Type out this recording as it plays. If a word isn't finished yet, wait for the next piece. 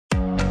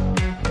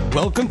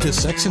Welcome to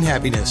Sex and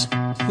Happiness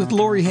with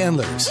Lori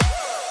Handlers.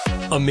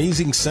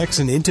 Amazing sex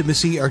and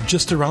intimacy are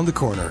just around the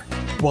corner.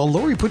 While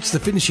Lori puts the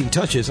finishing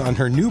touches on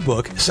her new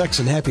book, Sex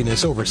and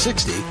Happiness Over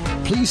 60,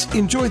 please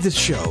enjoy this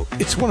show.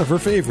 It's one of her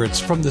favorites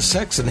from the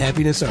Sex and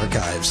Happiness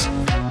archives.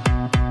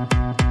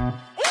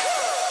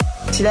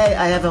 Today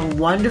I have a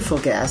wonderful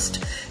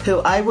guest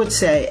who I would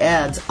say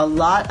adds a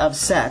lot of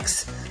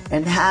sex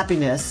and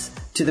happiness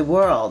to the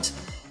world.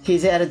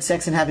 He's added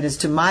sex and happiness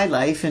to my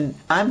life, and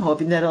I'm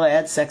hoping that he'll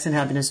add sex and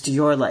happiness to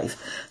your life.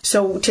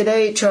 So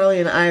today, Charlie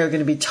and I are going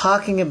to be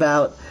talking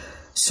about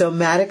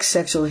somatic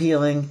sexual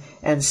healing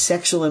and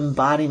sexual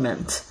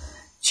embodiment.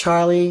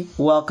 Charlie,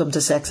 welcome to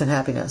Sex and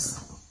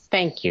Happiness.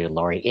 Thank you,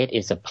 Lori. It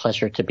is a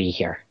pleasure to be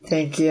here.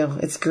 Thank you.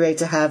 It's great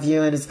to have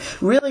you, and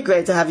it's really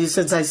great to have you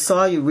since I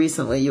saw you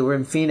recently. You were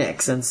in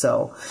Phoenix, and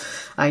so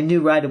I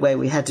knew right away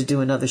we had to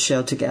do another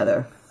show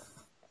together.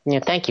 Yeah,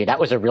 thank you. That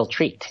was a real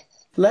treat.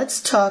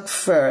 Let's talk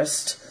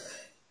first,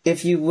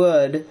 if you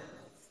would,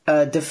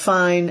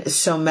 define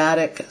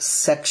somatic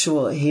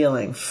sexual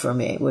healing for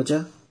me, would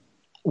you?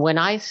 When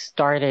I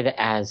started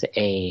as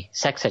a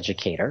sex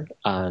educator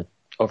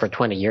over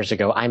 20 years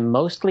ago, I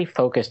mostly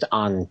focused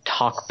on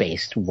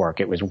talk-based work.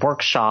 It was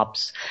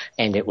workshops,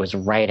 and it was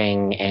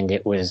writing, and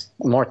it was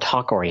more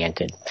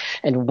talk-oriented.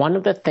 And one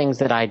of the things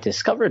that I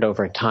discovered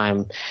over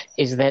time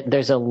is that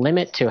there's a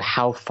limit to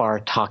how far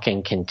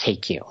talking can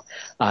take you.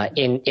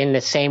 In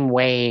the same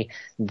way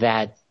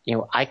that,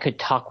 I could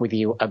talk with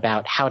you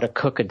about how to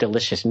cook a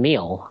delicious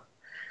meal,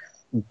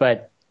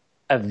 but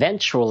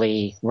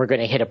eventually we're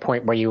going to hit a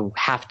point where you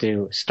have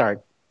to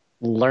start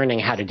learning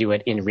how to do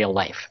it in real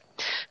life.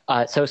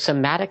 So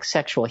somatic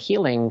sexual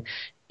healing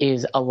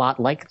is a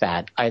lot like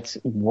that. It's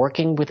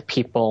working with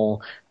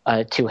people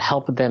to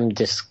help them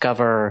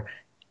discover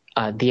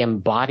the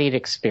embodied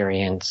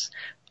experience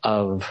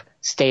of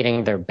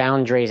stating their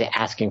boundaries,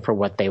 asking for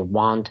what they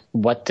want,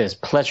 what does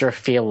pleasure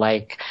feel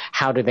like,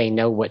 how do they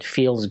know what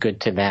feels good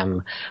to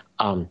them.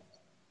 And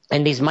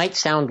these might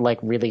sound like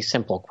really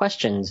simple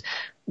questions,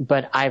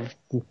 but I've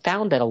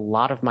found that a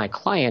lot of my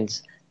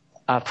clients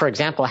for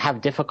example, have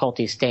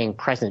difficulty staying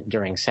present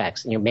during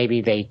sex.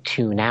 Maybe they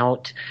tune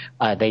out.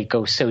 They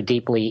go so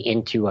deeply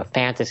into a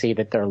fantasy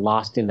that they're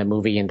lost in the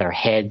movie in their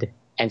head,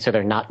 and so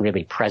they're not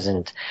really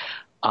present.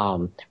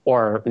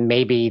 Or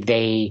maybe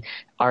they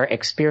are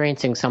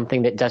experiencing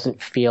something that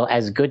doesn't feel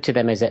as good to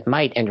them as it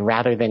might, and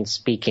rather than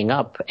speaking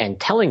up and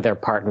telling their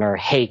partner,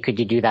 hey, could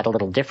you do that a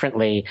little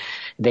differently,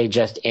 they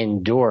just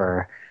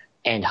endure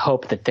and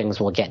hope that things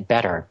will get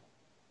better.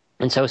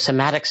 And so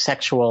somatic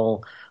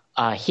sexual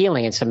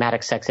healing and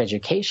somatic sex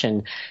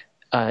education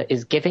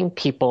is giving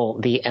people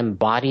the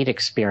embodied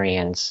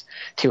experience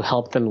to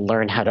help them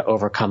learn how to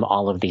overcome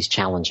all of these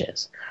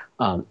challenges.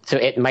 So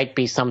it might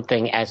be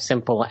something as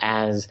simple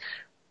as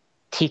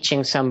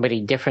teaching somebody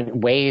different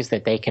ways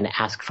that they can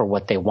ask for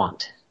what they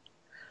want.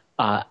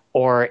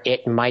 Or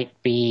it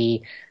might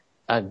be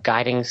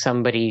guiding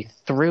somebody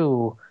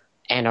through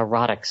an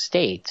erotic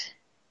state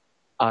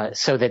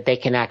so that they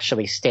can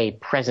actually stay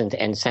present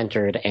and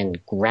centered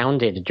and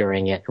grounded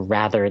during it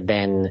rather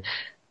than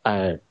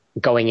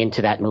going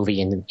into that movie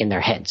in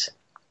their heads.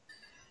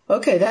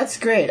 Okay, that's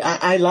great.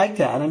 I like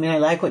that. I mean, I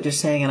like what you're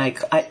saying. And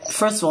I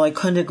first of all, I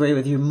couldn't agree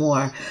with you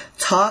more.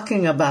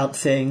 Talking about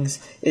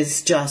things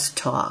is just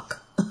talk.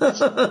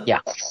 Yeah.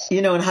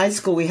 In high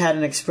school, we had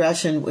an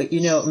expression,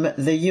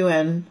 the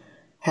UN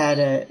had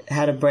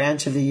a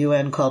branch of the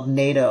UN called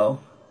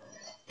NATO.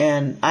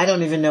 And I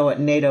don't even know what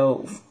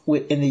NATO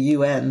in the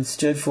UN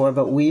stood for,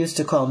 but we used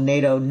to call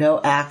NATO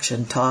no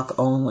action, talk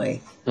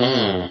only.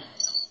 Mm.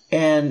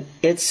 And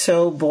it's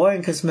so boring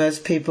because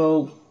most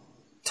people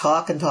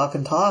talk and talk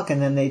and talk,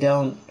 and then they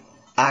don't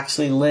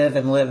actually live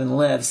and live and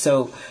live.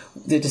 So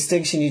the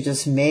distinction you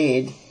just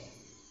made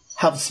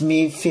helps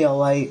me feel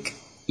like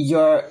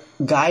you're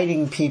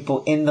guiding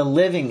people in the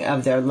living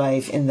of their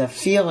life, in the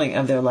feeling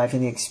of their life,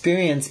 in the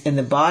experience, in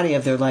the body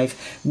of their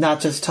life, not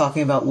just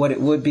talking about what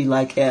it would be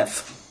like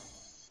if.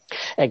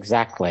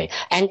 Exactly.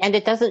 And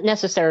it doesn't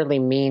necessarily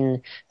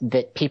mean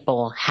that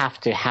people have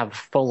to have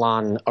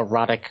full-on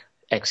erotic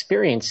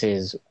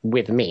experiences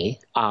with me.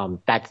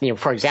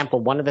 For example,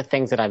 one of the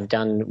things that I've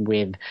done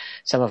with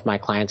some of my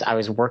clients, I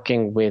was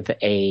working with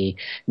a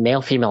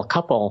male-female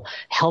couple,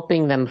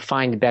 helping them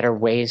find better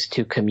ways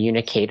to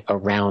communicate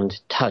around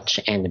touch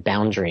and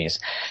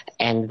boundaries.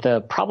 And the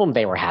problem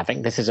they were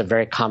having, this is a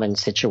very common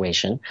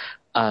situation,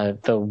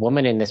 the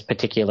woman in this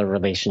particular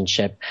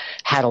relationship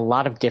had a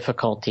lot of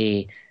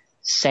difficulty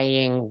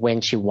saying when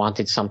she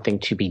wanted something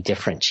to be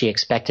different. She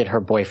expected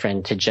her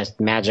boyfriend to just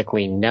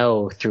magically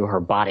know through her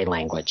body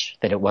language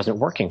that it wasn't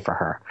working for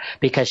her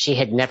because she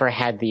had never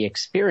had the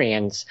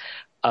experience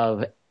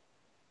of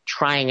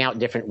trying out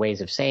different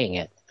ways of saying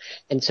it.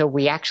 And so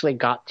we actually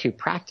got to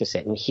practice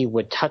it, and he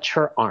would touch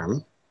her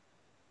arm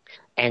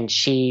and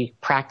she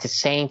practiced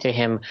saying to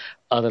him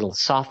a little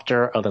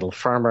softer, a little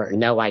firmer,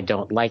 no, I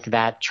don't like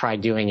that. Try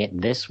doing it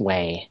this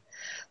way.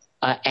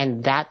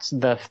 And that's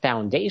the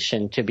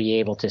foundation to be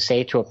able to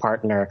say to a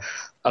partner,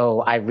 oh,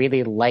 I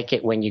really like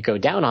it when you go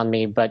down on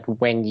me, but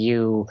when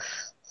you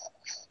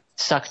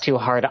suck too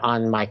hard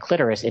on my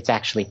clitoris, it's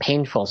actually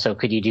painful. So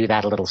could you do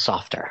that a little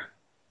softer?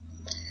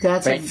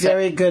 That's right? A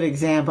very good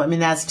example. I mean,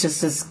 that's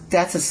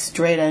as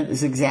straight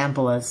as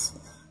example as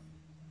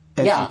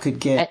you could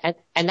get.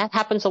 And that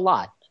happens a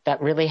lot. That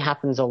really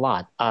happens a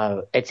lot.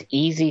 It's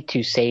easy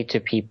to say to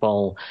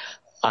people,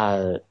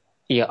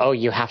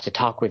 you have to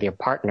talk with your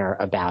partner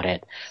about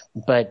it.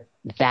 But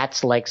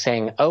that's like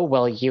saying, oh,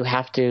 well, you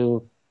have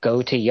to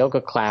go to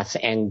yoga class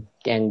and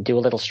do a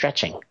little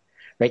stretching.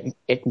 Right?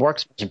 It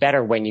works much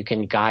better when you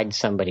can guide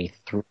somebody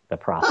through the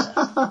process.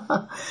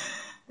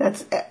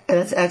 That's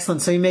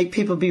excellent. So you make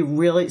people be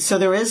really, so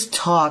there is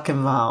talk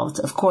involved.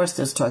 Of course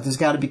there's talk. There's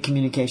got to be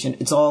communication.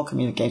 It's all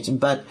communication.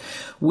 But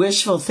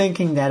wishful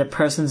thinking that a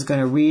person's going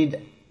to read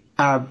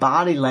our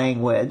body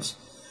language,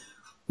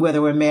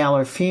 whether we're male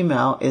or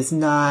female, is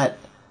not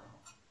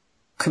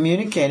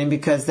communicating,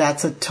 because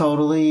that's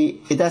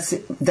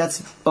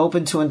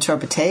open to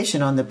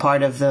interpretation on the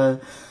part of the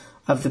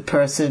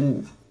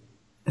person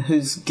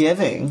who's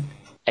giving.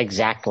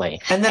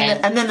 Exactly. And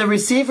then the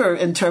receiver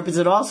interprets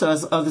it also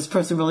as, oh, this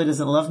person really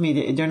doesn't love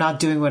me. They're not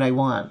doing what I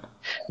want.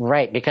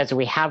 Right. Because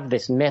we have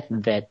this myth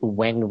that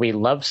when we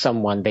love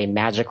someone, they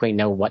magically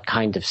know what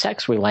kind of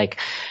sex we like.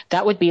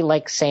 That would be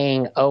like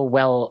saying, oh,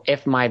 well,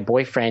 if my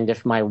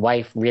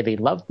wife really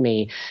loved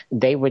me,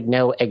 they would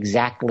know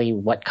exactly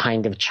what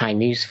kind of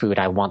Chinese food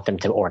I want them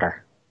to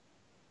order.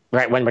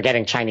 Right. When we're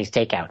getting Chinese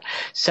takeout.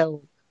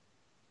 So,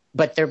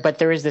 But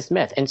there is this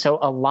myth. And so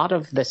a lot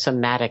of the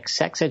somatic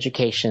sex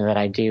education that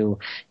I do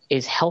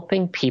is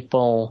helping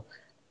people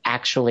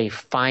actually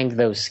find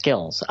those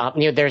skills.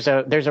 There's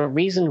a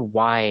reason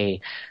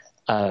why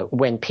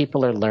when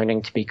people are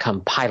learning to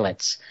become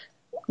pilots,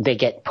 they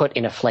get put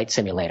in a flight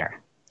simulator.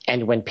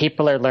 And when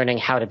people are learning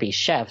how to be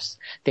chefs,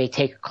 they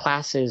take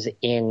classes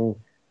in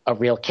a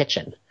real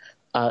kitchen.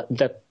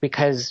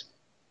 Because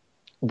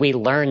we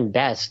learn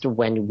best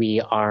when we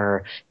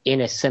are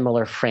in a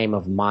similar frame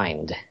of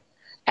mind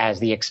as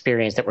the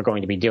experience that we're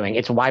going to be doing.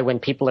 It's why when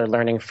people are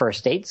learning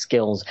first aid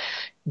skills,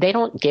 they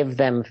don't give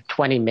them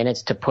 20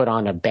 minutes to put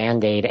on a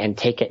Band-Aid and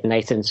take it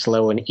nice and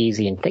slow and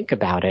easy and think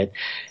about it.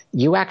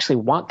 You actually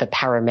want the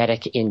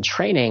paramedic in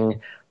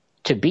training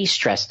to be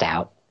stressed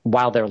out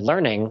while they're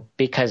learning,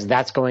 because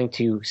that's going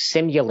to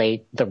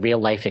simulate the real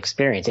life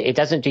experience. It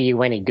doesn't do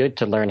you any good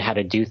to learn how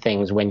to do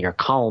things when you're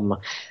calm,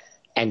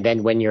 and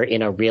then when you're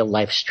in a real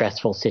life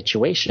stressful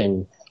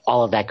situation,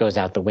 all of that goes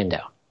out the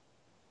window.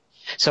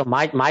 So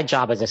my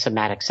job as a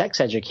somatic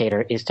sex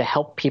educator is to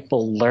help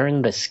people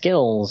learn the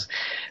skills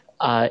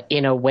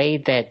in a way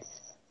that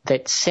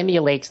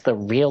simulates the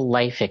real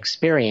life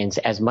experience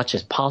as much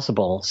as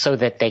possible, so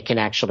that they can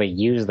actually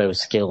use those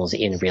skills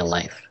in real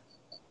life.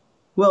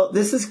 Well,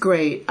 this is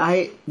great.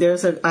 A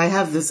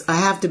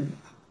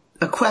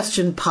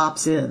question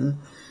pops in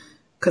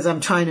because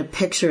I'm trying to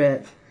picture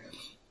it,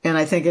 and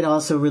I think it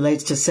also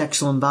relates to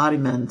sexual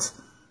embodiment,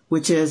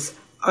 which is,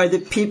 are the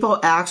people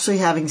actually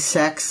having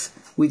sex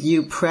with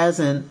you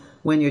present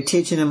when you're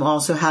teaching them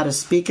also how to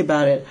speak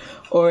about it?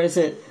 Or is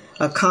it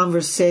a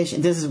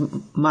conversation? This is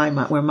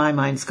where my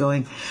mind's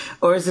going.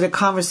 Or is it a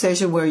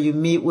conversation where you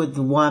meet with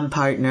one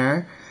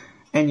partner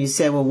and you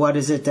say, well, what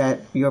is it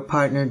that your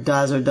partner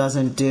does or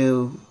doesn't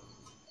do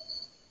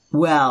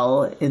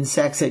well in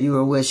sex that you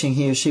were wishing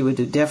he or she would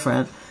do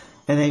different?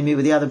 And then you meet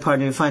with the other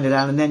partner and find it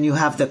out, and then you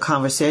have the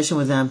conversation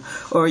with them.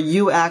 Or are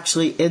you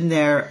actually in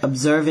there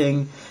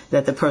observing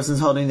that the person's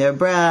holding their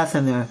breath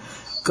and they're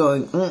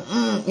going,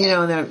 and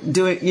they're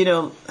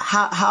doing,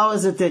 how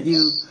is it that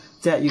you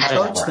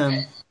coach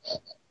them?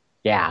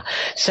 Yeah.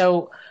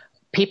 So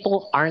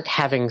people aren't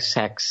having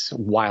sex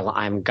while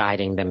I'm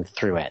guiding them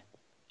through it.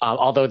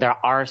 Although there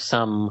are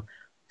some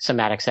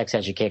somatic sex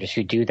educators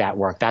who do that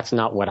work. That's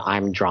not what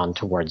I'm drawn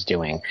towards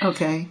doing.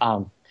 Okay.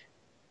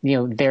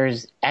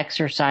 There's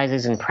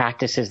exercises and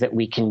practices that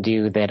we can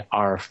do that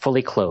are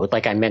fully clothed.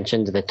 Like I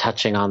mentioned, the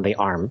touching on the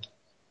arm.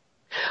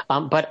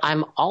 But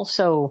I'm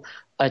also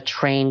a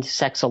trained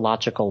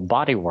sexological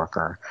body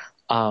worker.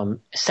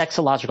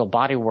 Sexological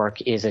body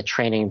work is a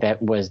training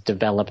that was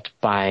developed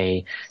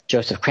by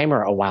Joseph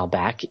Kramer a while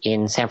back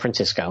in San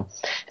Francisco.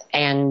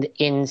 And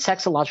in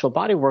sexological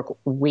body work,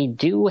 we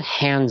do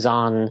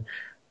hands-on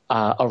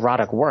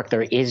erotic work.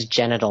 There is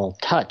genital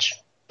touch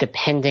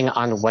depending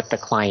on what the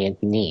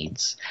client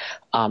needs.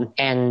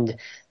 And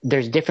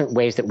there's different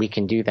ways that we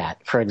can do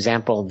that. For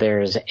example,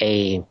 there's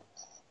a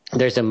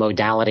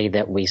modality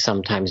that we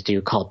sometimes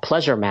do called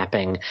pleasure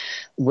mapping,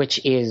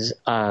 which is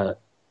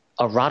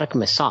erotic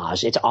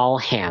massage. It's all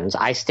hands.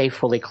 I stay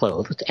fully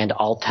clothed, and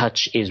all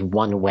touch is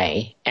one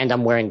way, and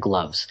I'm wearing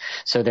gloves.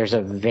 So there's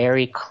a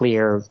very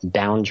clear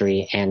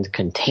boundary and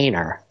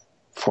container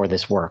for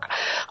this work.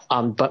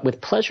 But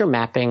with pleasure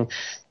mapping,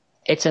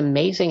 it's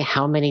amazing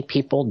how many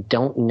people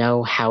don't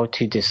know how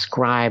to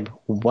describe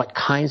what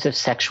kinds of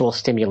sexual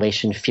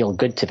stimulation feel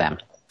good to them.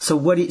 So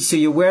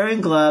you're wearing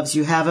gloves,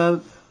 you have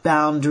a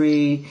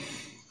boundary,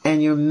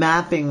 and you're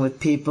mapping with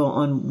people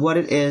on what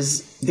it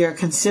is they're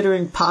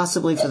considering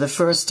possibly for the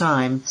first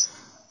time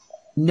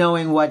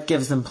knowing what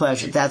gives them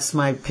pleasure. That's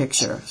my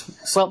picture.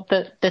 Well,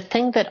 the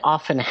thing that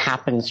often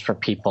happens for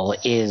people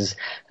is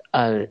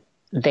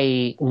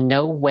they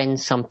know when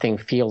something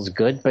feels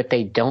good, but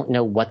they don't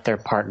know what their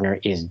partner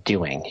is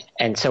doing.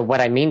 And so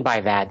what I mean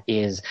by that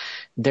is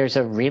there's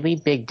a really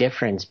big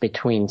difference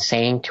between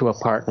saying to a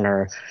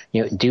partner,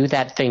 do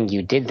that thing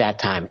you did that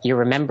time. You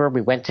remember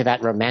we went to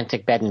that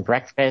romantic bed and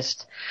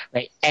breakfast,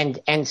 right?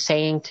 And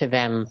saying to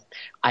them,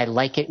 I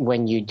like it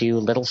when you do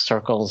little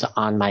circles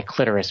on my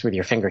clitoris with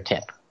your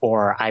fingertip,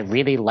 or I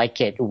really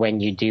like it when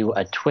you do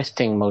a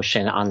twisting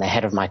motion on the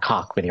head of my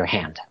cock with your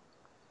hand.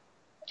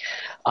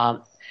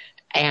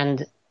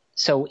 And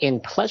so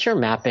in pleasure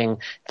mapping,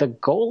 the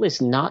goal is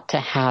not to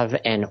have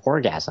an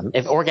orgasm.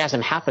 If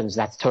orgasm happens,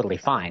 that's totally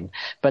fine.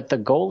 But the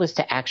goal is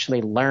to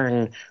actually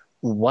learn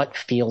what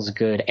feels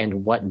good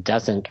and what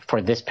doesn't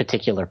for this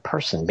particular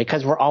person,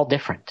 because we're all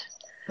different.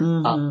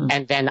 Mm-hmm.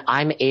 And then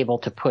I'm able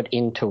to put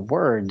into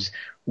words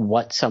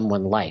what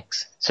someone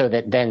likes so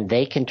that then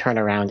they can turn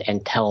around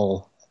and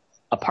tell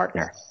a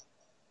partner.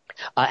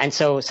 And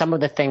so some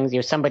of the things,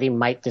 somebody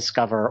might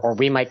discover, or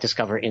we might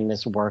discover in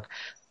this work,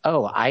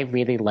 oh, I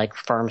really like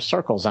firm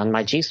circles on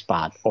my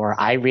G-spot, or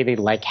I really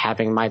like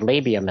having my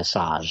labia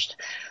massaged.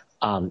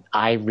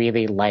 I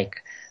really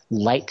like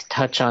light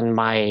touch on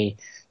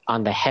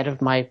the head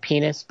of my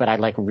penis, but I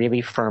like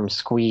really firm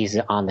squeeze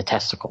on the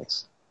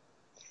testicles.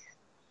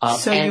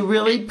 So you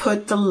really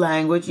put the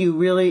language,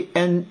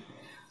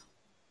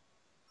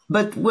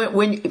 but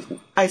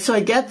so I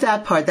get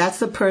that part. That's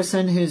the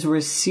person who's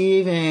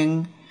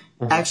receiving,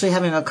 actually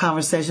having a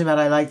conversation about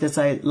I like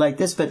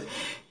this, but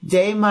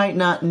they might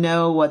not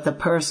know what the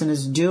person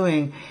is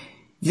doing.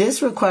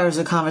 This requires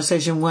a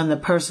conversation when the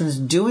person's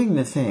doing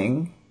the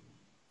thing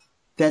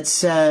that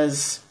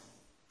says,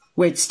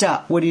 wait,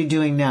 stop, what are you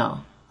doing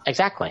now?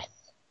 Exactly.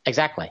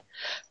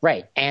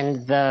 Right.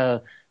 And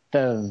the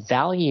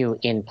value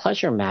in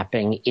pleasure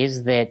mapping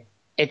is that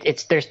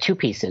there's two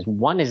pieces.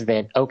 One is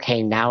that,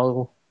 okay,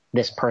 now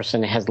this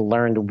person has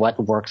learned what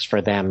works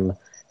for them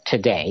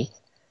today.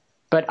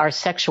 But our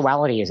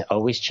sexuality is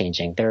always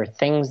changing. There are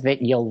things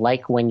that you'll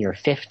like when you're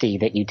 50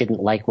 that you didn't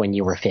like when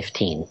you were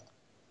 15.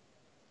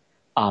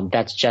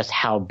 That's just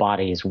how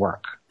bodies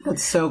work.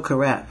 That's so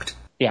correct.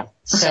 Yeah.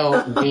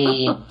 So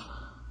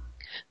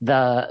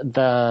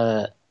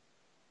the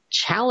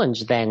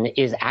challenge then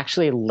is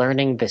actually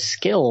learning the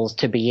skills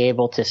to be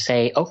able to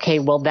say, okay,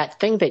 well, that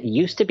thing that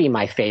used to be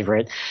my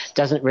favorite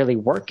doesn't really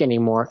work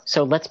anymore.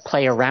 So let's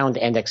play around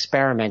and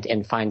experiment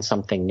and find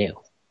something new.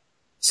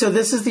 So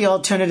this is the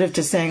alternative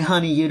to saying,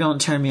 honey, you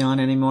don't turn me on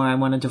anymore. I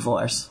want a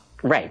divorce.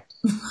 Right.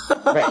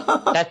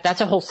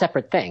 That's a whole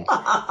separate thing.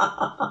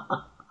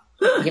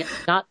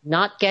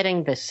 Not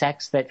getting the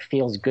sex that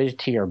feels good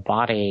to your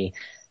body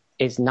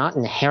is not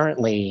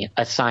inherently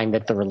a sign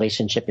that the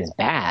relationship is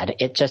bad.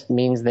 It just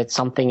means that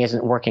something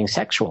isn't working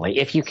sexually.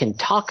 If you can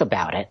talk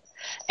about it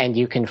and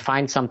you can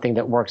find something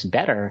that works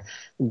better,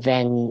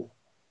 then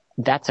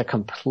that's a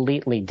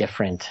completely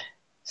different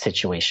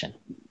situation.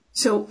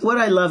 So what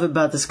I love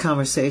about this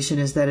conversation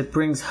is that it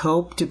brings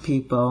hope to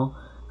people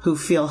who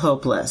feel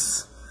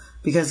hopeless,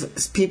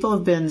 because people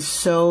have been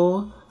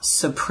so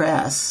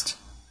suppressed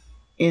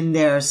in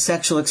their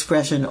sexual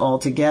expression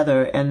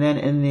altogether, and then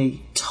in the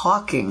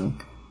talking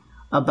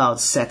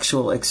about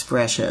sexual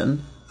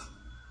expression.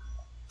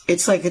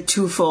 It's like a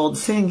twofold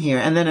thing here,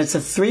 and then it's a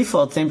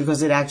threefold thing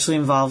because it actually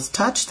involves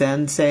touch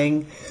then,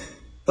 saying,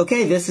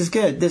 okay, this is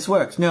good, this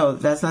works. No,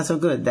 that's not so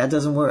good, that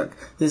doesn't work.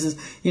 This is,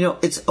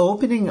 it's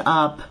opening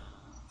up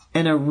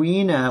an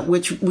arena,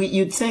 which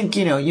you'd think,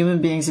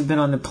 human beings have been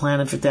on the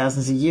planet for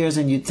thousands of years,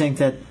 and you'd think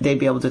that they'd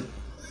be able to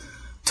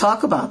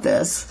talk about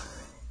this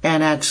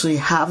and actually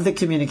have the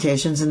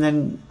communications and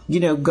then,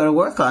 go to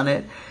work on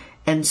it.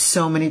 And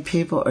so many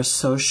people are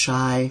so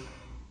shy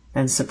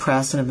and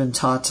suppressed and have been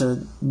taught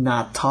to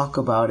not talk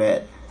about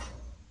it.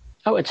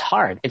 Oh, it's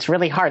hard. It's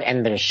really hard.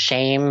 And there's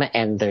shame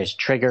and there's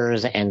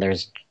triggers and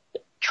there's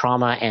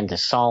trauma and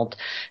assault,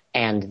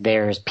 and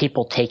there's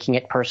people taking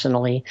it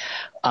personally.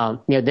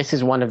 This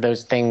is one of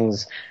those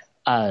things,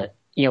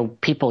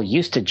 people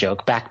used to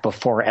joke back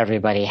before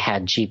everybody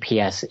had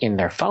GPS in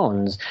their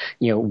phones.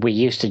 We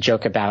used to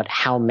joke about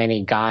how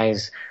many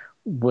guys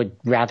would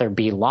rather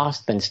be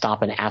lost than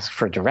stop and ask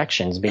for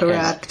directions.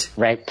 Correct.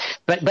 Right.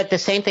 But the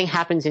same thing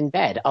happens in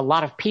bed. A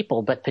lot of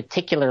people, but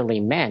particularly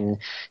men,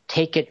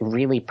 take it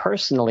really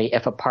personally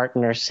if a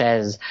partner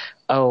says,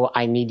 oh,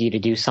 I need you to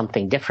do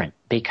something different,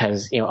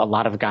 because, a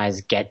lot of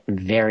guys get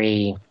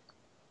very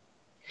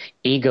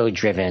ego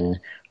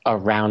driven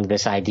around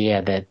this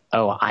idea that,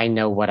 oh, I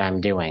know what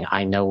I'm doing.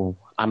 I know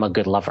I'm a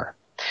good lover.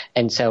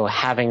 And so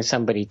having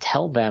somebody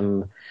tell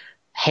them,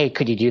 hey,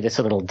 could you do this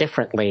a little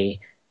differently,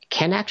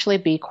 can actually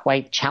be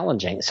quite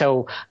challenging.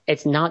 So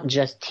it's not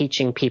just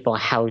teaching people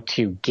how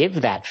to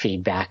give that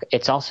feedback.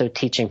 It's also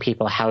teaching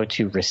people how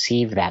to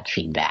receive that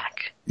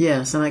feedback.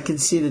 Yes, and I can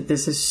see that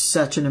this is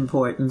such an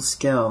important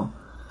skill.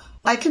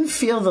 I can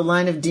feel the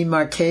line of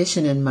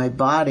demarcation in my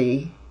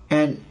body,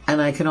 and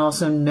I can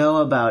also know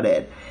about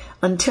it.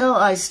 Until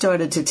I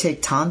started to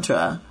take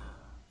Tantra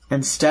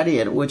and study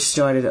it, which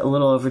started a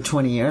little over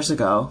 20 years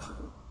ago,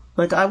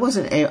 like I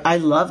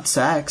loved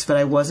sex, but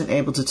I wasn't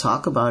able to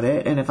talk about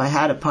it. And if I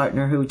had a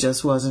partner who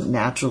just wasn't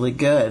naturally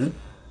good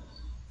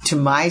to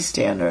my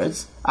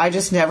standards, I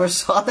just never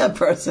saw that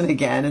person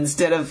again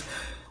instead of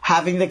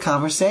having the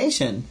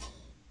conversation.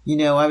 You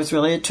know, I was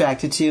really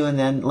attracted to you, and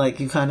then like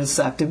you kind of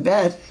sucked in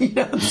bed, you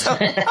know. So.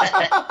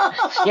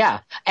 Yeah.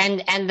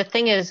 And the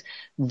thing is,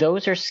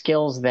 those are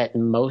skills that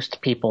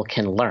most people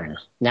can learn.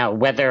 Now,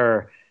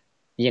 whether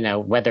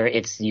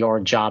it's your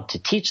job to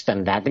teach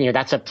them that,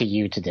 that's up to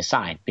you to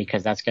decide,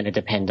 because that's going to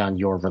depend on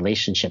your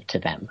relationship to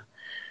them.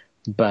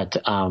 But,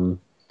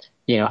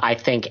 I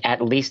think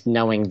at least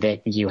knowing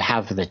that you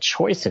have the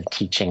choice of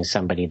teaching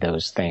somebody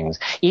those things,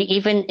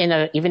 even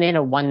in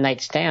a one night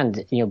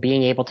stand,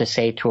 being able to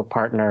say to a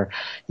partner,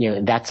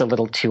 that's a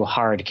little too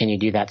hard. Can you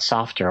do that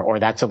softer? Or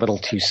that's a little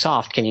too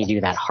soft. Can you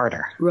do that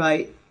harder?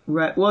 Right.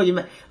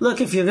 Well,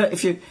 look, if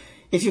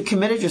you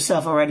committed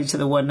yourself already to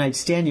the one night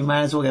stand, you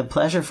might as well get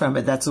pleasure from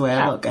it. That's the way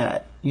I look at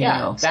it. You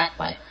know?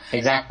 Exactly.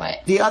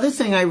 The other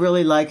thing I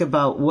really like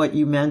about what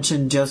you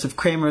mentioned, Joseph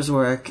Kramer's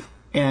work,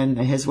 and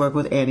his work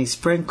with Annie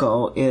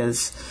Sprinkle,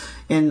 is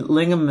in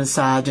lingam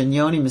massage and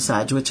yoni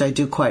massage, which I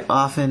do quite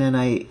often, and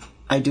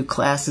I do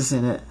classes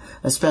in it,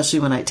 especially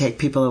when I take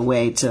people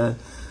away to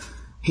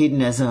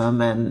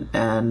hedonism,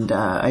 and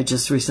I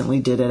just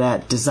recently did it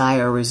at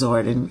Desire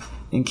Resort in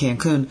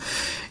Cancun.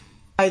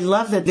 I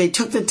love that they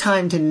took the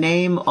time to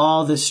name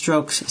all the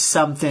strokes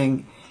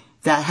something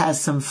that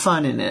has some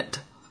fun in it.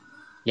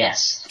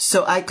 Yes.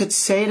 So I could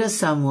say to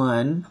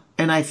someone,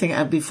 and I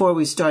think before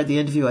we started the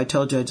interview, I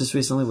told you I just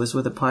recently was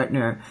with a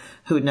partner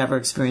who had never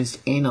experienced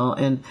anal.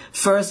 And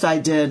first I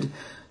did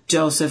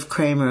Joseph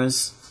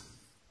Kramer's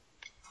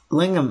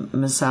lingam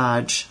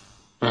massage.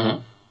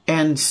 Mm-hmm.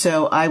 And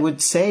so I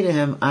would say to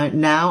him,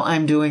 now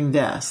I'm doing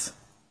this.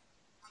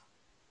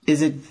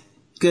 Is it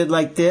good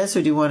like this,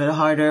 or do you want it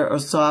harder or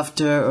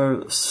softer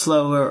or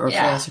slower or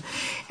faster?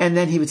 And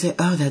then he would say,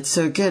 oh, that's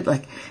so good.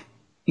 Like,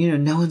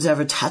 no one's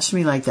ever touched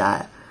me like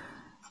that.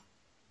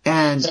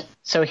 And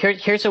so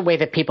here's a way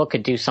that people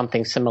could do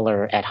something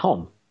similar at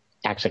home.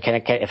 Actually,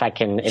 if I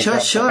can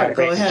sure,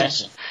 go ahead.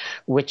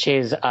 Which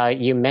is,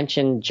 you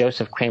mentioned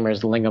Joseph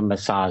Kramer's lingam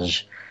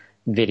massage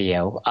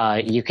video.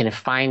 You can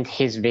find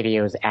his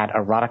videos at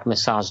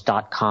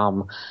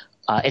eroticmassage.com.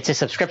 It's a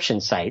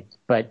subscription site,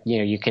 but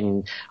you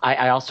can.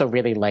 I also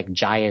really like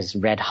Jaya's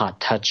Red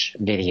Hot Touch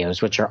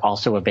videos, which are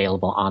also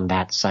available on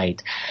that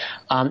site.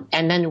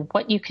 And then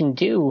what you can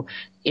do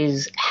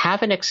is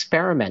have an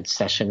experiment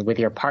session with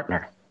your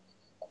partner.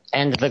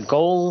 And the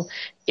goal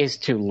is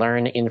to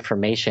learn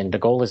information. The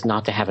goal is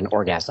not to have an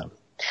orgasm.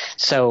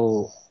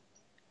 So,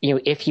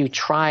 if you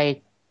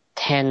try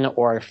 10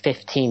 or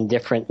 15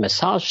 different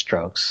massage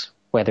strokes,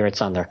 whether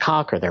it's on their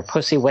cock or their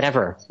pussy,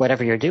 whatever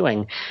you're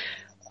doing,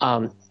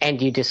 and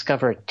you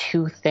discover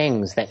 2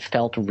 things that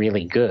felt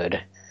really good,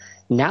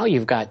 now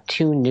you've got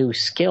 2 new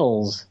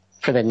skills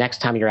for the next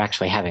time you're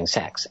actually having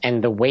sex.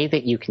 And the way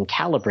that you can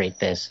calibrate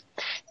this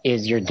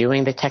is you're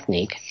doing the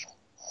technique,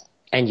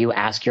 and you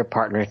ask your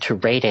partner to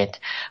rate it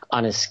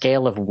on a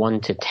scale of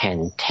 1 to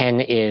 10.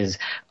 10 is,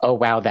 oh,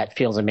 wow, that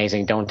feels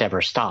amazing, don't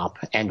ever stop.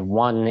 And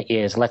 1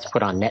 is, let's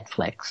put on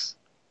Netflix.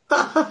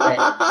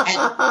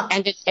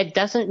 and it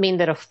doesn't mean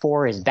that a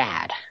 4 is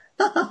bad,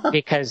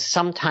 because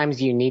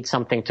sometimes you need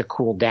something to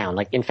cool down.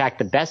 Like, in fact,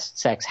 the best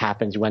sex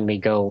happens when we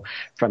go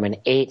from an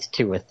 8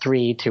 to a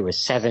 3 to a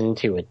 7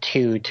 to a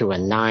 2 to a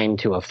 9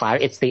 to a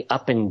 5. It's the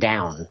up and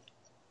down.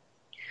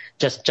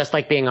 Just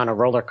like being on a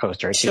roller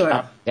coaster, it's sure.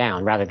 Up,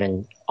 down, rather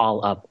than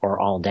all up or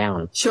all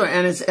down. Sure,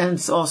 and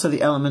it's also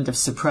the element of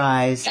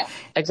surprise. Yeah,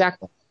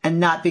 exactly. And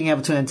not being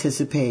able to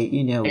anticipate,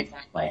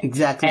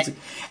 Exactly.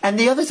 And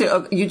the other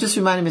thing, you just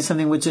reminded me of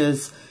something, which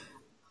is,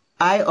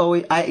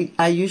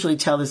 I usually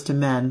tell this to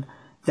men,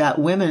 that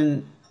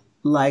women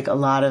like a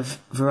lot of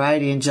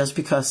variety, and just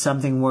because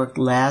something worked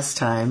last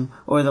time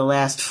or the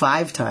last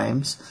 5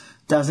 times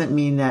doesn't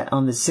mean that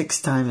on the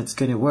 6th time it's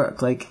going to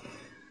work. Like,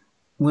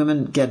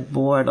 women get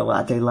bored a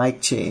lot. They like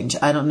change.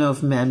 I don't know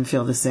if men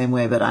feel the same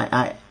way, but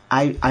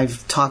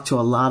I've talked to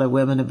a lot of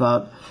women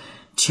about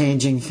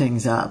changing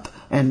things up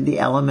and the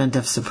element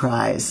of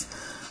surprise.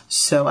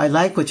 So I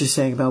like what you're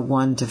saying about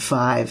 1 to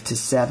 5 to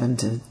 7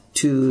 to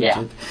 2.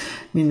 Yeah.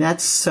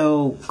 That's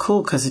so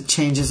cool because it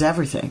changes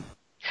everything.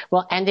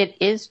 Well, and it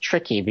is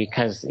tricky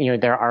because,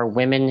 there are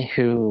women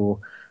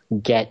who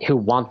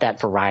want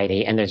that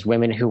variety, and there's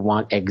women who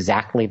want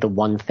exactly the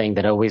one thing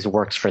that always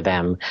works for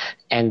them,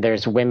 and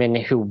there's women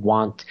who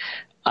want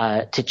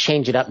to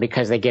change it up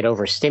because they get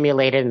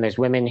overstimulated, and there's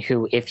women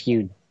who, if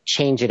you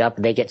change it up,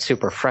 they get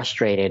super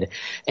frustrated.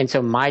 And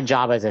so my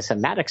job as a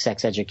somatic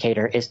sex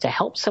educator is to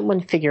help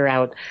someone figure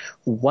out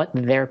what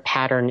their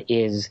pattern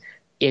is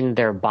in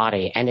their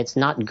body. And it's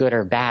not good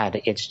or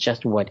bad. It's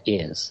just what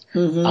is.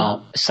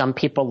 Mm-hmm. Some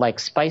people like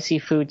spicy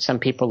food. Some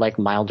people like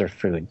milder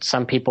food.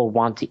 Some people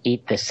want to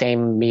eat the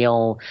same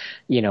meal,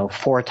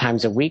 4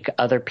 times a week.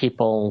 Other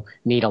people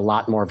need a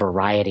lot more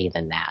variety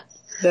than that.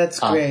 That's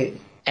great.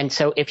 And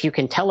so if you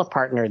can tell a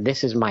partner,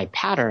 this is my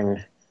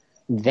pattern,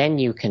 then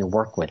you can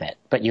work with it.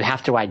 But you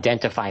have to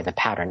identify the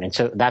pattern. And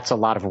so that's a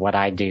lot of what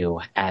I do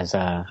as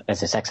a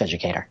sex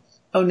educator.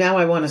 Oh, now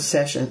I want a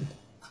session.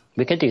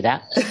 We could do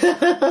that.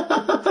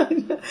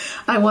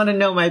 I want to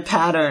know my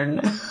pattern.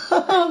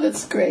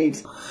 That's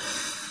great.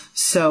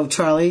 So,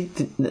 Charlie,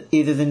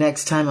 either the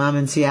next time I'm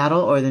in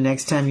Seattle or the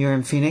next time you're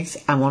in Phoenix,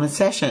 I want a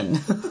session.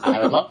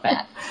 I would love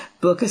that.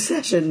 Book a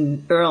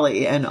session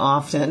early and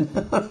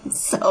often.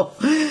 So,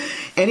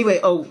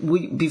 anyway,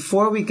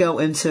 before we go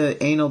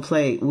into anal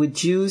play,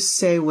 would you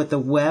say what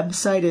the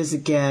website is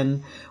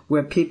again,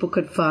 where people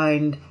could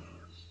find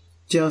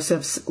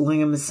Joseph's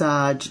Lingam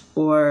Massage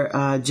or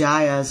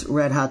Jaya's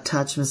Red Hot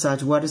Touch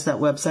Massage? What is that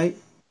website?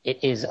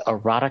 It is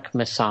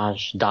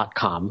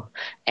eroticmassage.com,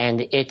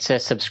 and it's a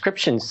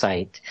subscription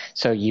site,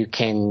 so you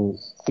can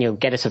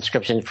get a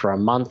subscription for a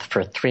month,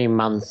 for 3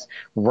 months,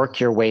 work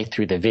your way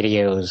through the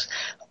videos.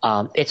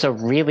 It's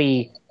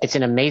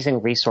an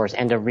amazing resource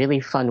and a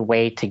really fun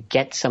way to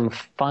get some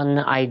fun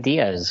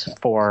ideas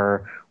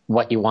for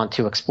what you want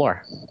to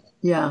explore.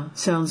 Yeah,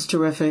 sounds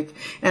terrific.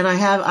 And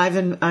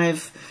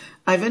I've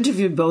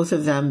interviewed both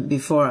of them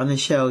before on the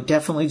show.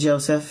 Definitely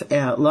Joseph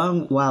a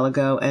long while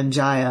ago, and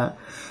Jaya,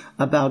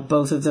 about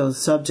both of those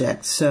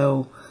subjects.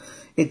 So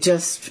it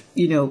just,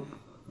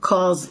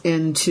 calls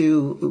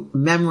into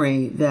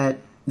memory that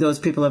those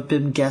people have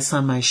been guests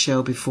on my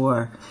show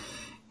before.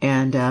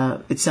 And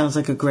it sounds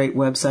like a great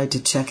website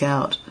to check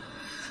out.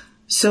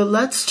 So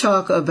let's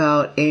talk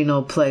about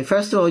anal play.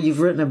 First of all,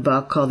 you've written a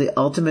book called The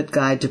Ultimate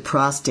Guide to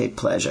Prostate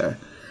Pleasure.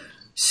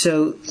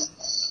 So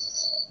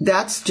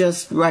that's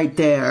just right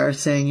there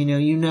saying,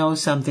 you know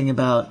something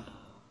about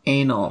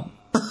anal.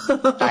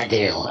 I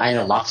do. I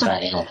know lots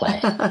about anal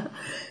play.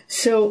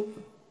 So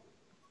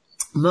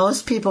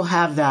most people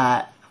have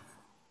that.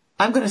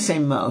 I'm going to say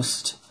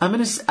most.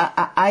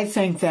 I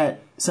think that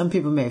some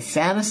people may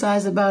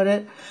fantasize about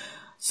it.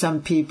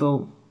 Some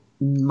people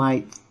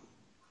might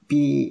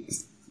be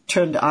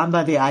turned on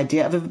by the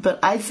idea of it. But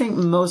I think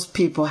most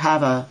people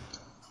have a,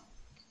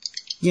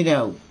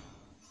 oh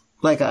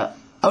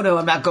no,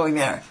 I'm not going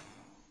there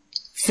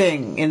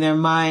thing in their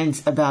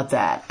minds about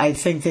that. I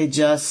think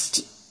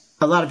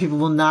a lot of people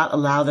will not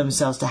allow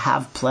themselves to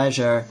have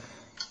pleasure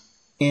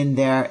in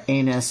their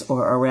anus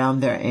or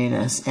around their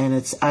anus. And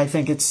I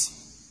think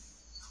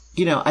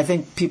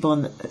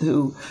people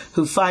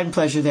who find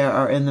pleasure there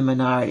are in the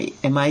minority.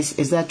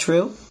 Is that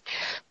true?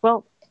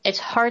 Well, it's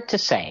hard to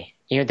say.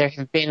 There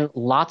have been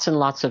lots and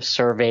lots of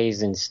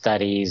surveys and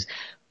studies.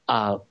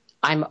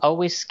 I'm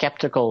always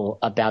skeptical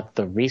about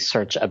the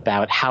research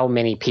about how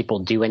many people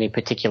do any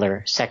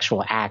particular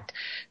sexual act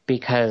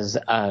because,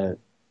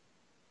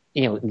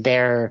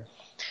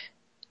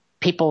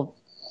 people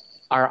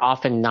are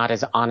often not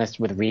as honest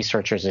with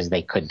researchers as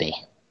they could be.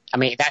 I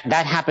mean,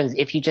 that happens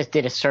if you just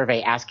did a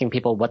survey asking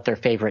people what their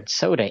favorite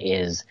soda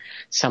is.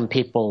 Some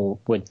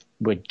people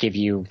would give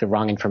you the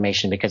wrong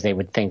information because they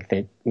would think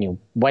that,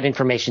 what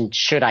information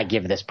should I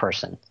give this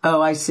person?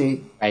 Oh, I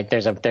see. Right.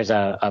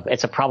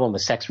 It's a problem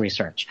with sex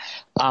research.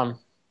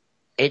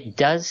 It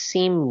does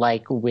seem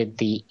like with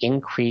the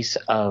increase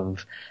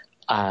of,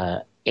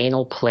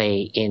 anal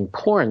play in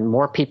porn,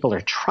 more people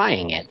are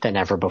trying it than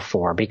ever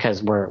before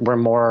because we're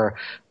more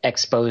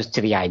exposed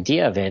to the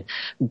idea of it.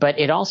 But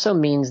it also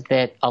means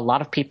that a lot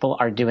of people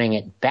are doing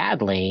it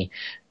badly,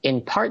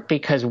 in part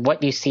because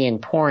what you see in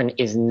porn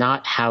is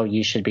not how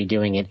you should be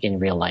doing it in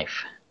real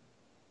life.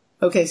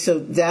 Okay, so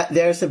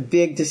there's a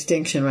big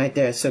distinction right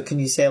there. So can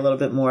you say a little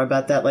bit more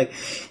about that? Like,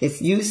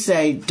 if you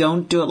say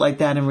don't do it like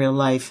that in real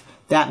life,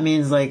 that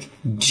means like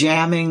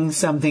jamming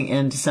something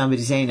into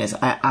somebody's anus,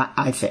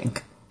 I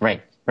think.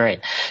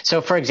 Right.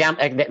 So, for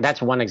example, that's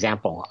one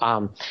example.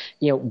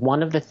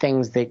 One of the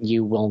things that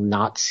you will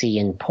not see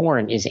in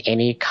porn is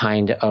any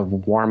kind of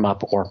warm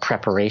up or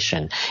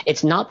preparation.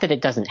 It's not that it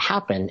doesn't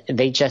happen.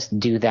 They just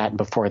do that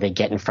before they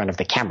get in front of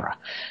the camera.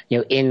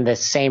 In the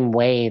same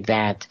way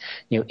that,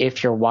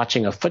 if you're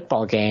watching a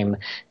football game,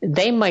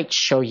 they might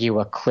show you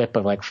a clip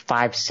of like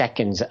 5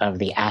 seconds of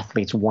the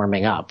athletes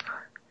warming up.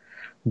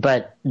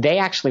 But they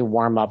actually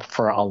warm up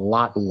for a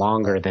lot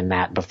longer than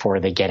that before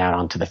they get out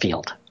onto the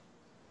field.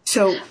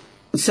 So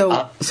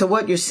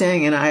what you're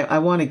saying, and I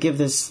want to give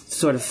this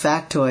sort of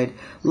factoid.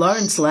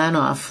 Lawrence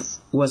Lanoff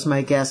was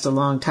my guest a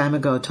long time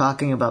ago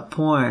talking about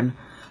porn,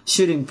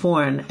 shooting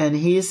porn, and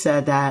he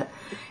said that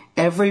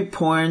every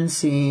porn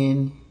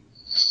scene,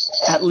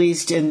 at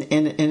least in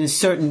a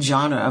certain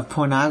genre of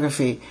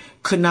pornography,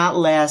 could not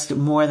last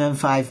more than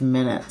 5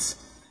 minutes.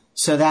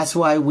 So that's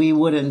why we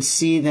wouldn't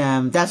see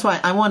them. That's why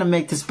I want to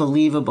make this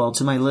believable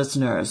to my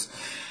listeners.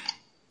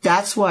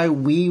 That's why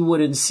we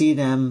wouldn't see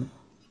them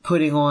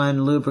putting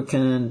on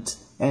lubricant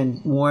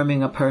and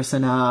warming a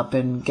person up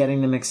and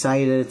getting them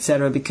excited,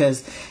 etc.,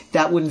 because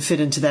that wouldn't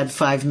fit into that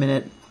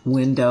 5-minute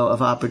window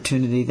of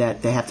opportunity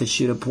that they have to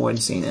shoot a porn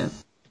scene in.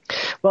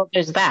 Well,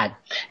 there's that.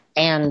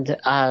 And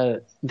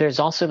there's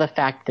also the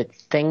fact that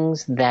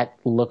things that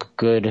look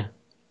good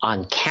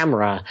on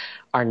camera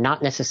are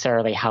not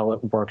necessarily how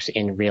it works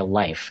in real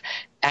life.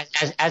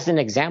 As an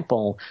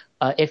example,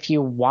 if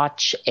you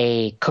watch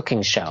a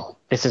cooking show,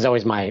 this is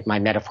always my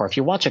metaphor. If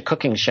you watch a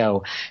cooking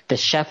show, the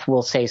chef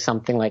will say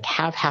something like,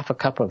 have half a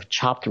cup of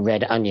chopped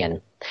red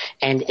onion,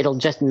 and it'll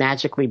just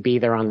magically be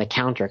there on the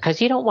counter,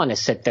 because you don't want to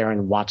sit there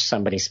and watch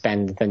somebody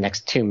spend the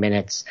next 2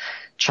 minutes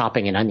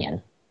chopping an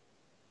onion,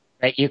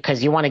 right?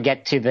 Because you want to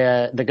get to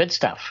the good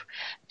stuff.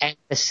 And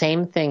the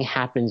same thing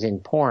happens in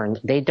porn.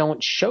 They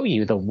don't show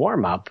you the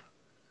warm-up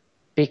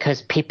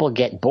because people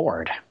get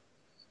bored.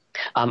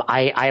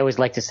 I always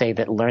like to say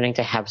that learning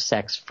to have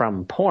sex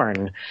from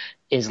porn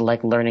is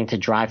like learning to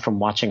drive from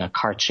watching a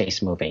car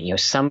chase movie.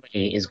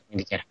 Somebody is going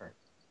to get hurt.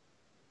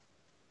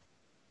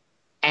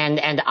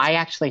 And I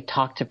actually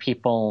talk to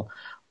people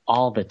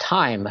all the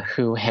time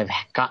who have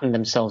gotten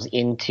themselves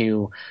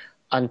into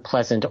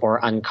unpleasant or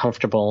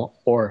uncomfortable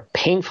or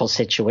painful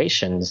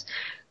situations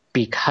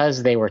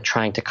because they were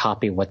trying to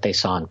copy what they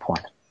saw in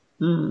porn.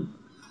 Mm.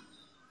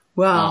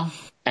 Wow.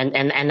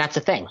 And that's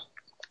a thing.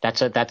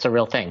 That's a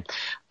real thing.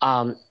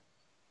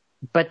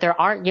 But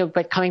there are,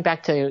 but coming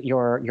back to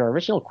your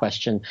original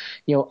question,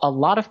 a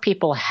lot of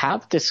people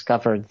have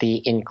discovered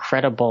the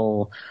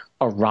incredible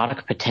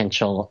erotic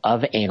potential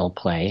of anal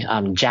play.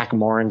 Jack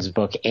Moran's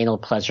book, Anal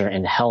Pleasure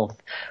and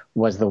Health,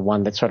 was the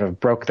one that sort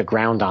of broke the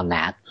ground on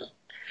that.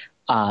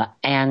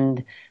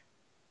 And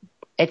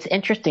it's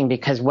interesting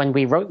because when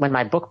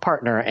my book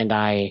partner and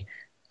I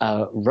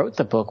wrote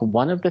the book,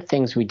 one of the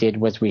things we did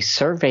was we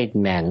surveyed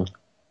men.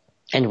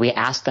 And we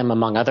asked them,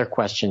 among other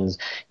questions,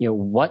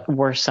 what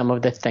were some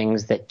of the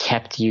things that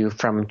kept you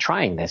from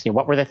trying this?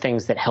 What were the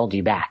things that held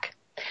you back?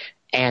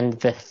 And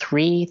the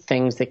three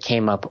things that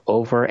came up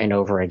over and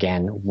over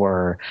again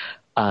were,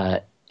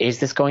 is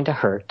this going to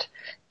hurt?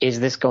 Is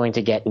this going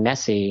to get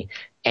messy?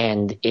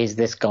 And is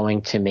this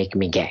going to make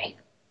me gay?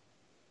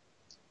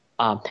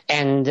 I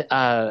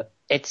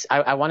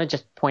want to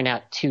just point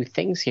out two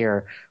things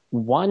here.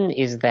 One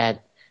is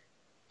that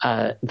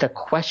the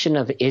question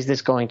of is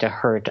this going to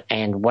hurt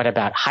and what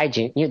about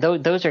hygiene,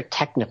 those are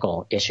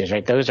technical issues,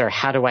 right? Those are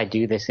how do I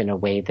do this in a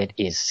way that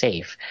is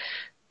safe?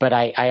 But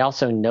I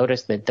also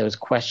noticed that those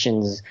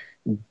questions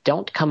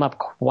don't come up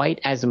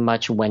quite as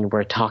much when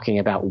we're talking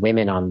about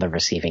women on the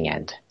receiving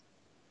end.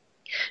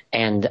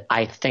 And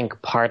I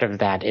think part of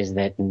that is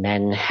that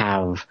men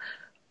have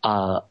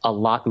a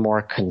lot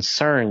more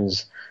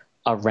concerns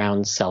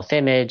around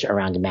self-image,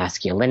 around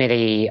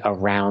masculinity,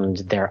 around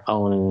their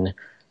own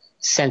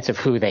sense of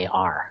who they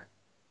are,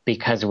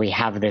 because we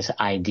have this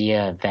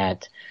idea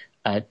that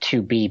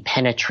to be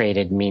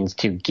penetrated means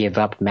to give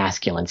up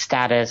masculine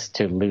status,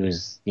 to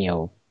lose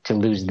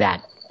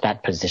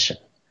that position.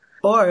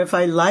 Or if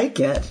I like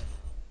it,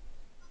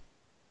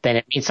 then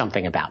it means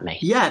something about me.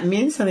 Yeah, it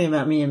means something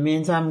about me. It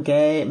means I'm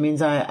gay. It means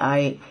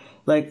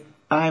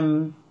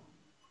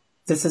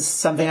this is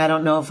something I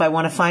don't know if I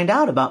want to find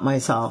out about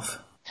myself.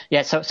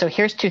 Yeah, so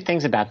here's two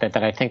things about that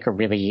I think are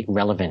really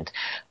relevant.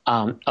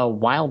 A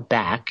while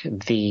back,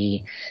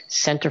 the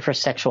Center for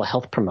Sexual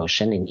Health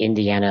Promotion in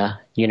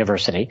Indiana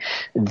University,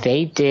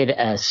 they did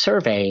a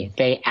survey.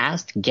 They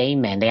asked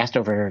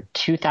over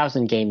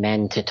 2,000 gay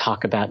men to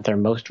talk about their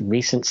most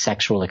recent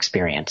sexual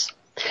experience.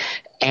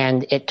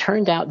 And it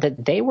turned out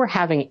that they were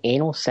having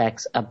anal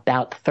sex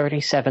about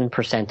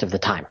 37% of the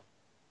time.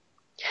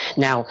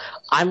 Now,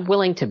 I'm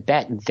willing to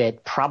bet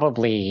that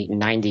probably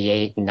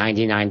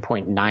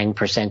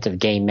 99.9% of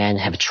gay men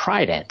have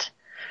tried it,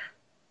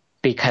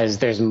 because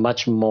there's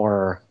much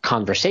more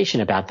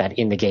conversation about that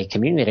in the gay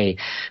community.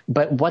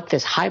 But what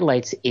this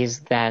highlights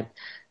is that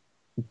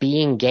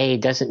being gay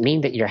doesn't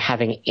mean that you're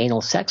having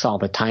anal sex all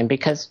the time,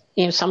 because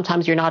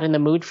sometimes you're not in the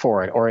mood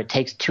for it, or it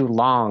takes too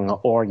long,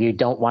 or you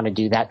don't want to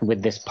do that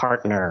with this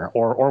partner,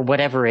 or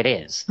whatever it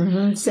is.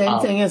 Mm-hmm. Same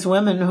thing as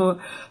women who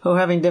are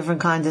having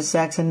different kinds of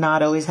sex and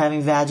not always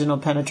having vaginal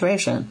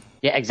penetration.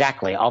 Yeah,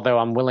 exactly. Although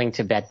I'm willing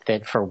to bet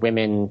that for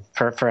women,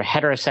 for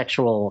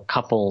heterosexual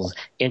couples,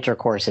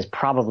 intercourse is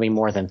probably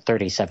more than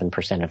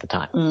 37% of the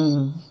time.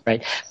 Mm.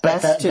 Right?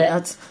 But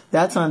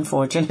that's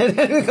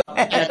unfortunate.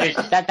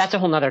 That's a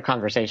whole nother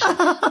conversation.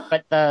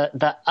 But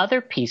the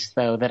other piece,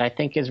 though, that I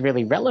think is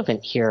really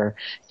relevant here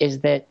is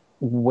that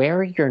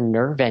where your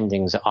nerve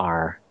endings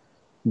are,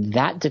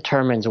 that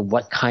determines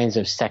what kinds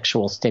of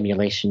sexual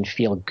stimulation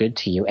feel good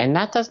to you. And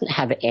that doesn't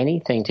have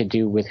anything to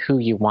do with who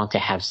you want to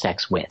have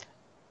sex with.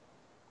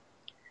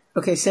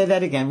 Okay, say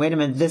that again. Wait a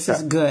minute. This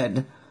is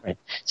good. Right.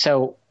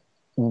 So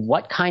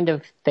what kind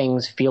of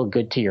things feel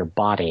good to your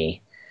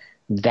body?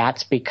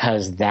 That's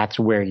because that's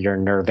where your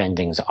nerve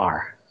endings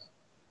are.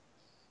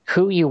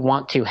 Who you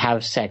want to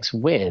have sex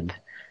with,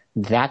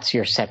 that's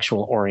your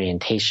sexual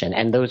orientation.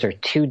 And those are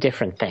two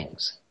different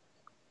things.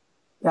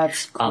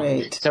 That's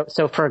great.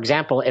 So for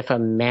example, if a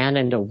man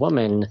and a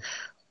woman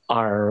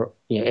are,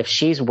 if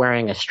she's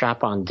wearing a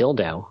strap-on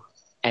dildo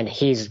and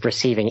he's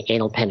receiving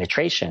anal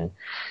penetration,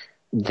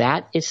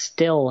 that is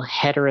still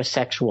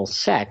heterosexual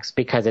sex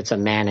because it's a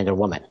man and a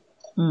woman.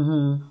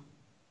 Mm-hmm.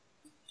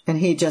 And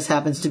he just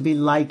happens to be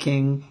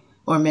liking,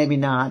 or maybe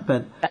not,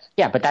 but...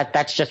 But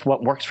that's just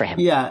what works for him.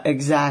 Yeah,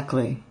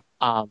 exactly.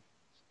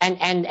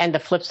 And the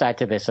flip side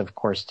to this, of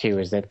course, too,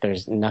 is that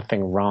there's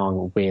nothing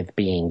wrong with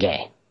being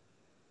gay.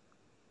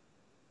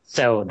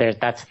 So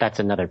that's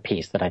another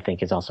piece that I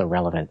think is also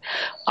relevant.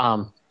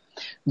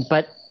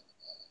 But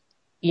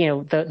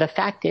the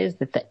fact is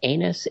that the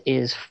anus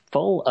is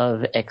full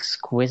of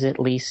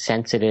exquisitely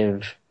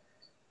sensitive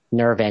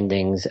nerve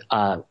endings.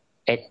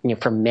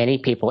 For many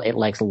people, it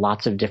likes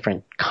lots of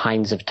different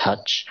kinds of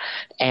touch.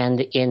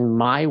 And in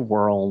my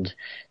world,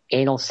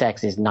 anal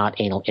sex is not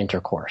anal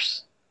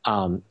intercourse.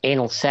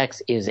 Anal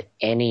sex is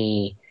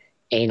any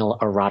anal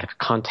erotic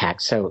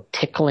contact. So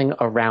tickling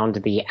around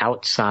the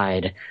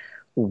outside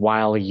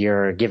while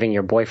you're giving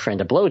your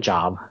boyfriend a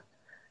blowjob,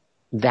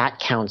 that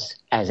counts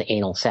as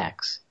anal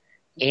sex.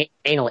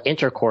 Anal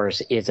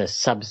intercourse is a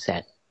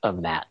subset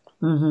of that.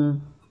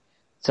 Mm-hmm.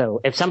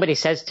 So if somebody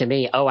says to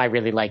me, "Oh, I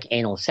really like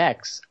anal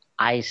sex,"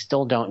 I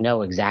still don't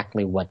know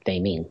exactly what they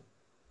mean.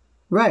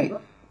 Right.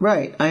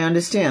 I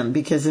understand,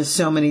 because there's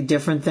so many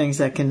different things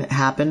that can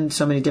happen,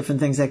 so many different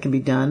things that can be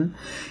done,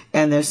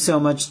 and there's so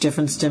much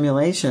different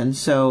stimulation.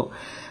 So,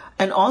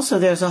 and also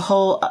there's a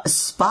whole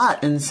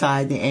spot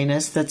inside the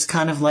anus that's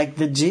kind of like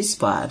the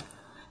G-spot.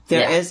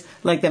 There is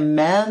like the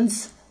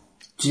men's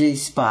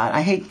G-spot.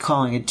 I hate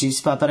calling it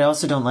G-spot, but I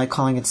also don't like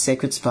calling it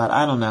sacred spot.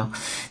 I don't know.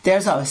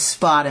 There's a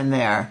spot in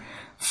there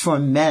for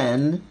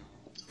men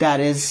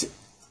that is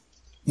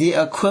the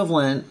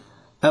equivalent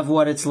of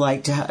what it's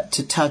like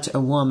to touch a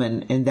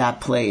woman in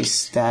that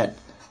place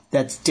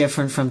that's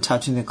different from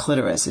touching the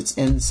clitoris. It's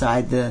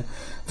inside the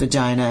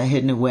vagina,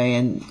 hidden away,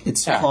 and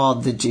it's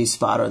called the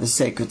G-spot or the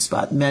sacred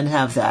spot. Men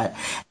have that.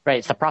 Right,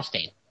 it's the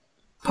prostate.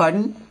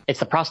 Pardon? It's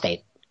the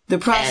prostate. The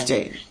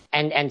prostate.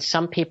 And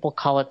some people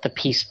call it the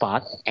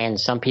P-spot, and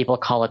some people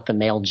call it the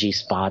male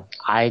G-spot.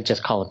 I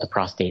just call it the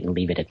prostate and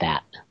leave it at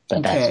that.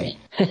 But that's me.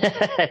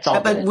 It's all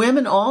but good.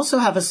 Women also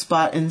have a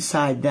spot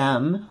inside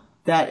them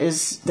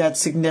that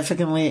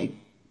significantly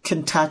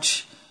can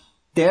touch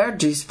their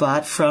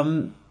G-spot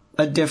from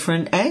a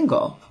different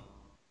angle.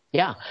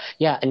 Yeah.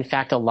 In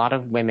fact, a lot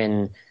of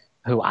women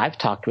who I've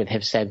talked with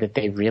have said that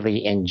they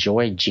really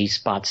enjoy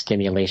G-spot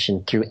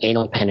stimulation through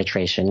anal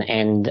penetration.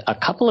 And a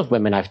couple of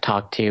women I've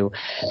talked to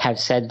have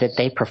said that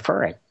they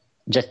prefer it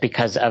just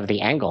because of the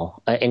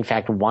angle. In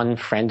fact, one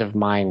friend of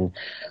mine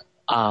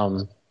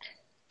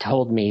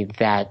told me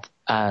that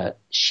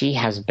she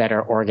has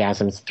better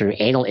orgasms through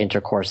anal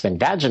intercourse than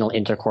vaginal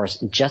intercourse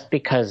just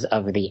because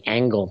of the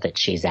angle that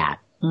she's at.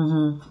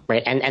 Mm-hmm.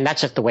 Right. And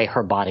that's just the way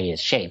her body is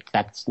shaped.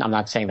 I'm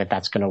not saying that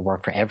that's going to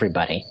work for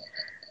everybody.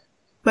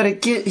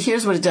 But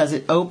here's what it does.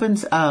 It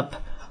opens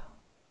up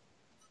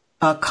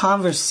a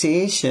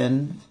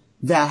conversation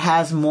that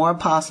has more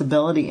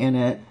possibility in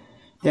it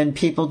than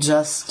people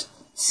just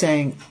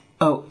saying,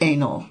 "Oh,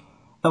 anal.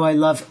 Oh, I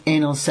love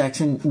anal sex,"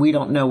 and we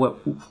don't know what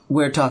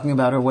we're talking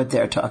about or what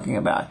they're talking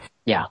about.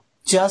 Yeah.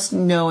 Just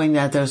knowing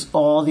that there's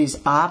all these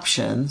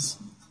options,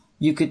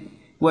 you could,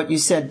 what you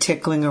said,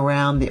 tickling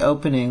around the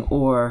opening,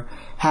 or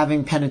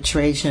having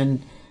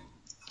penetration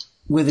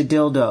with a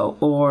dildo,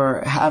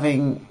 or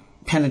having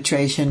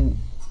penetration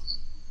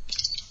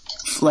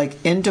like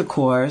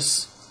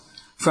intercourse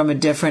from a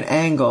different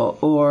angle,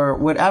 or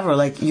whatever.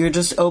 Like, you're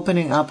just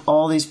opening up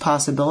all these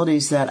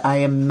possibilities that I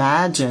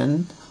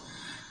imagine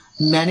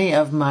many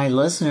of my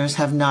listeners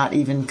have not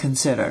even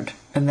considered.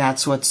 And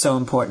that's what's so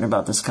important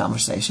about this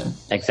conversation.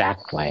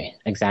 Exactly.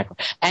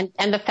 And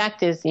the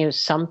fact is,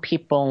 some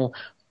people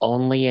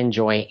only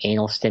enjoy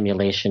anal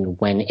stimulation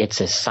when it's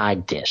a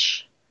side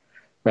dish,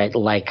 right?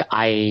 Like,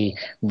 I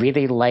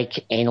really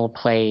like anal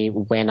play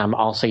when I'm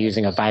also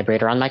using a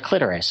vibrator on my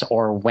clitoris,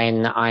 or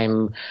when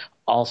I'm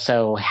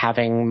also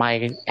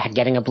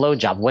getting a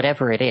blowjob,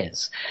 whatever it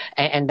is.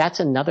 And that's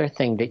another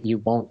thing that you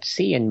won't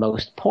see in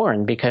most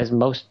porn, because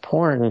most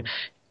porn,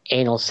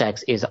 anal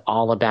sex is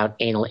all about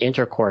anal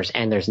intercourse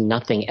and there's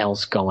nothing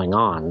else going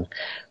on.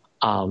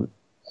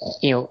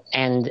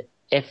 And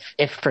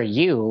if for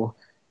you,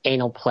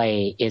 anal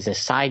play is a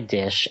side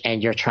dish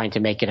and you're trying to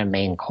make it a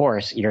main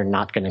course, you're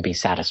not going to be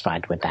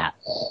satisfied with that.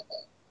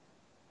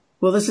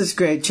 Well, this is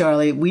great,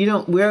 Charlie.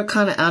 We're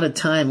kind of out of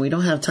time. We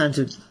don't have time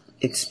to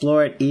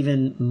explore it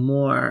even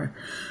more.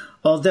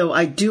 Although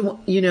I do,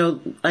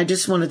 I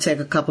just want to take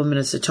a couple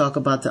minutes to talk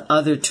about the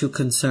other two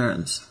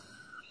concerns.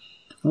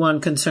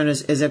 One concern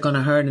is it going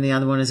to hurt? And the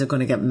other one is it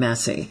going to get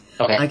messy?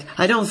 Okay.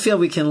 I don't feel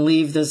we can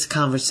leave this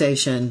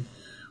conversation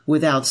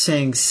without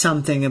saying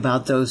something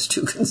about those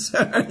two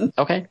concerns.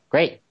 Okay,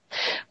 great.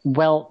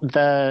 Well,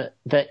 the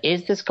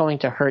is this going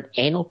to hurt?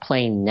 Anal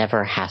play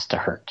never has to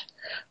hurt.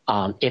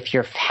 If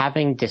you're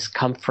having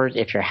discomfort,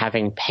 if you're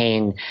having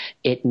pain,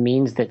 it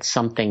means that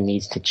something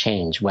needs to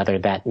change, whether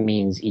that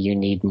means you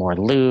need more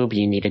lube,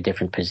 you need a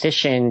different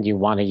position, you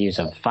want to use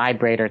a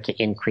vibrator to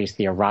increase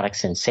the erotic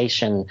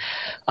sensation.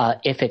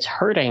 If it's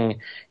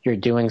hurting, you're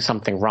doing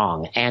something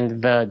wrong.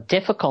 And the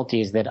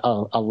difficulty is that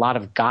a lot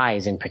of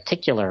guys in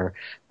particular,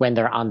 when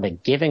they're on the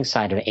giving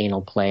side of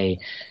anal play,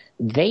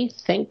 they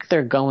think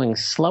they're going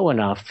slow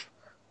enough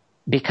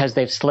because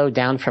they've slowed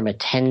down from a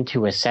 10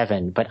 to a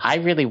 7, but I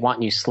really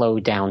want you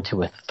slowed down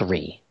to a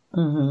 3.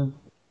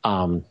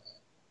 Mm-hmm.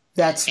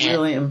 That's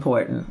really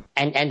important.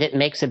 And it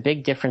makes a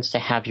big difference to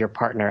have your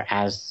partner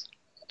as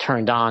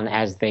turned on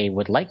as they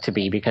would like to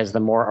be, because the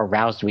more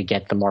aroused we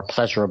get, the more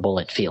pleasurable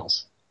it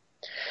feels.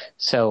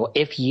 So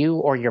if you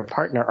or your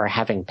partner are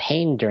having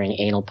pain during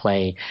anal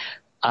play,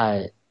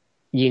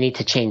 you need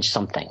to change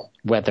something.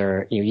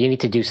 Whether you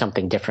need to do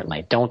something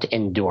differently. Don't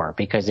endure,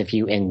 because if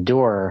you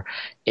endure,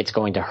 it's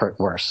going to hurt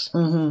worse.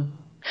 Mm-hmm.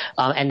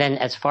 And then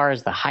as far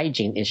as the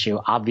hygiene issue,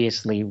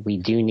 obviously we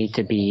do need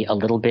to be a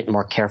little bit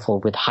more careful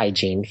with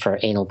hygiene for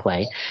anal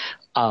play.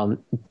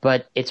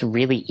 But it's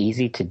really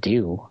easy to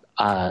do.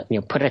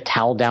 Put a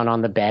towel down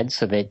on the bed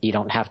so that you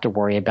don't have to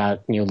worry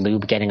about,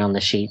 lube getting on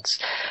the sheets.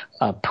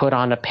 Put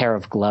on a pair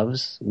of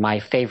gloves. My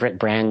favorite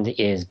brand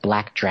is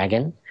Black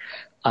Dragon.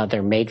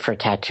 They're made for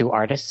tattoo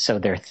artists, so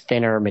they're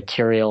thinner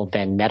material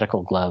than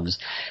medical gloves.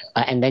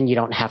 And then you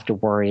don't have to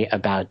worry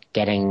about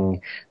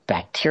getting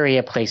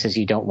bacteria places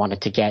you don't want it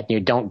to get. You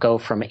don't go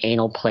from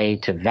anal play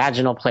to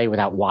vaginal play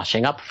without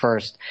washing up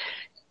first.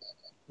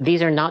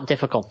 These are not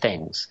difficult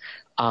things.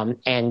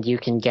 And you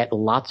can get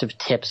lots of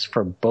tips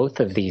for both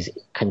of these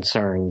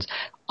concerns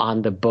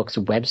on the book's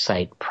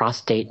website,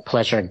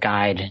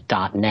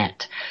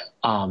 prostatepleasureguide.net.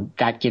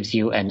 That gives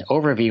you an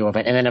overview of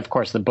it. And then, of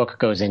course, the book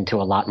goes into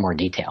a lot more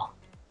detail.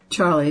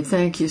 Charlie,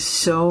 thank you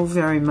so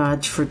very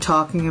much for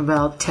talking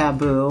about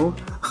taboo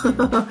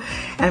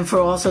and for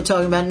also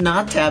talking about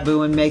not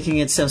taboo and making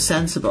it so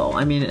sensible.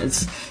 I mean,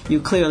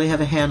 you clearly have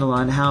a handle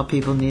on how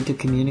people need to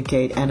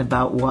communicate and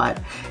about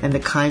what and the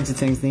kinds of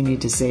things they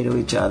need to say to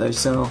each other.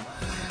 So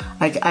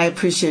I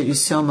appreciate you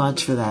so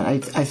much for that.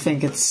 I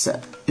think it's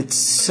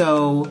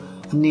so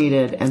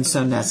needed and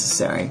so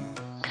necessary.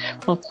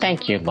 Well,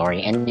 thank you,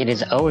 Lori. And it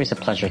is always a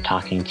pleasure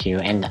talking to you.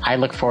 And I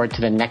look forward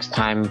to the next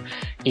time,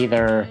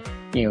 either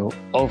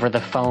over the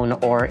phone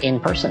or in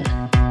person.